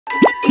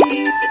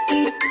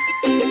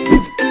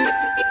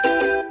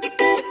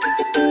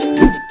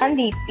I'm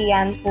Deepti,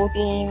 I'm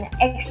 14.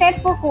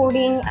 Except for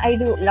coding, I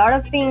do a lot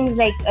of things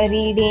like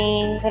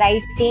reading,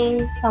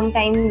 writing.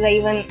 Sometimes I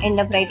even end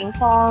up writing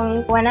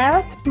songs. When I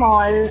was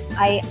small,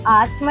 I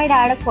asked my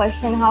dad a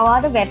question, how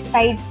are the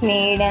websites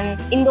made? And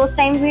in those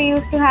times, we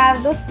used to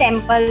have those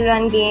temple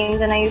run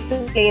games and I used to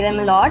play them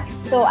a lot.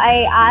 So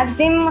I asked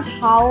him,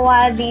 how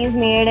are these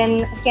made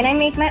and can I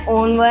make my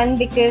own one?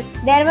 Because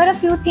there were a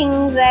few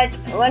things that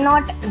were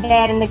not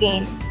there in the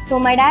game. So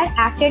my dad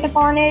acted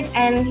upon it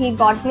and he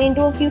got me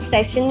into a few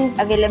sessions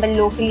available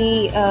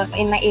locally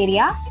in my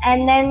area.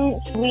 And then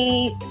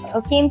we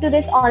came to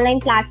this online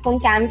platform,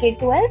 Camp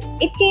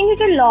K12. It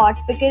changed it a lot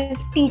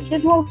because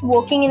teachers were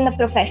working in the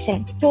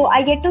profession. So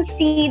I get to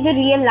see the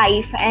real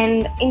life,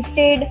 and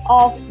instead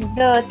of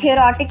the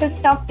theoretical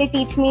stuff, they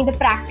teach me the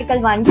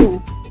practical one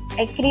too.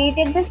 I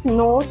created this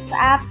notes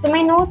app. So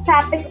my notes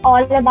app is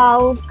all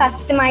about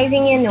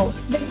customizing your notes.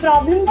 The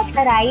problem that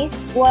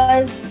arose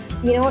was,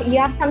 you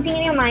have something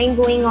in your mind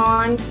going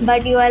on,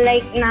 but you are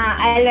like, nah,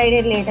 I'll write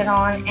it later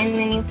on, and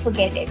then you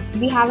forget it.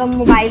 We have a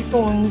mobile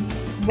phones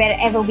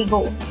wherever we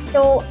go.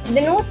 So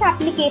the notes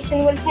application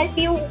will help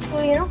you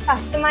to,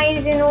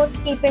 customize your notes,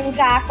 keeping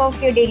track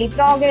of your daily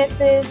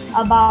progresses,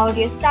 about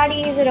your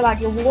studies or about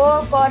your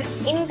work or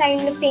any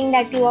kind of thing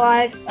that you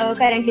are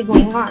currently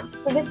going on.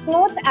 So this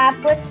notes app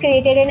was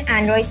created in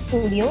Android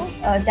Studio,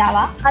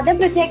 Java. Other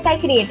project I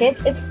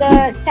created is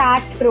the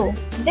Chat Pro.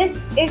 This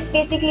is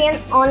basically an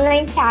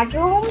online chat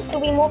room. To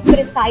be more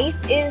precise,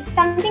 is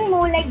something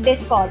more like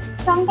Discord.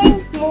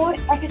 Sometimes more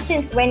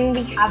efficient when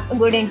we have a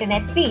good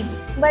internet speed,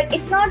 but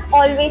it's not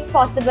always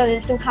possible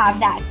to have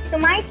that. So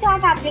my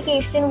chat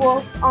application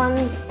works on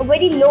a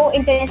very low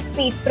internet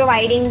speed,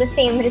 providing the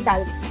same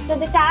results. So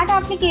the chat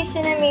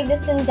application, I made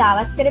this in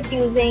JavaScript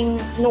using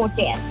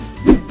Node.js.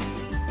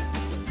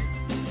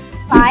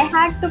 If I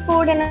had to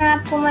code an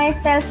app for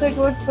myself, it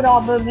would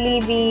probably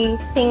be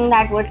thing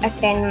that would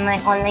attend my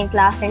online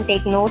class and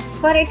take notes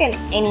for it in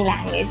any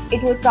language.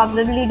 It would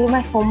probably do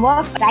my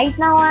homework. Right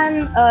now,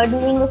 I'm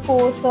doing a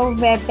course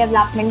of web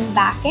development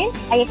backend.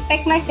 I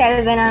expect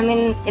myself when I'm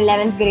in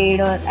 11th grade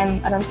or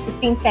I'm around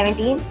 16,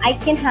 17, I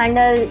can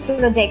handle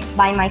projects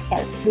by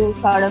myself, do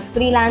sort of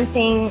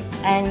freelancing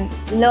and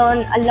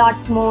learn a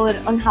lot more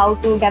on how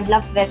to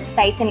develop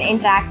websites and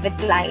interact with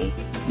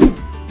clients.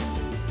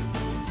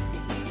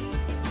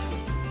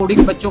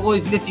 Coding बच्चों को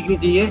इसलिए सीखनी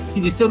चाहिए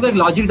कि जिससे उनका एक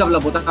logic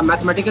develop होता है,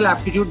 मैथमेटिकल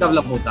एप्टीट्यूड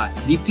डेवलप होता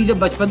है। दीप्ति जब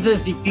बचपन से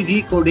सीखती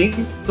थी कोडिंग,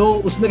 तो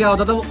उसमें क्या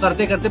होता था, वो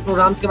करते करते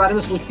प्रोग्राम्स के बारे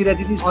में सोचती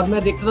रहती थी और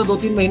मैं देखता था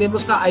 2-3 महीने में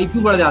उसका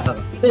आईक्यू बढ़ जाता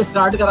था। मैंने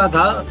स्टार्ट करा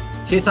था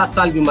 6-7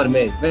 साल की उम्र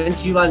में, when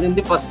she was in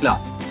the first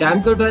class.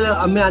 Camp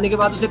K12 में आने के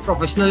बाद उसे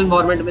प्रोफेशनल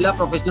एनवायरनमेंट मिला,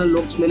 प्रोफेशनल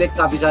लोग मिले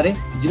काफी सारे,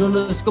 जिन्होंने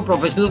उसको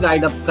प्रोफेशनल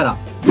गाइड अप करा।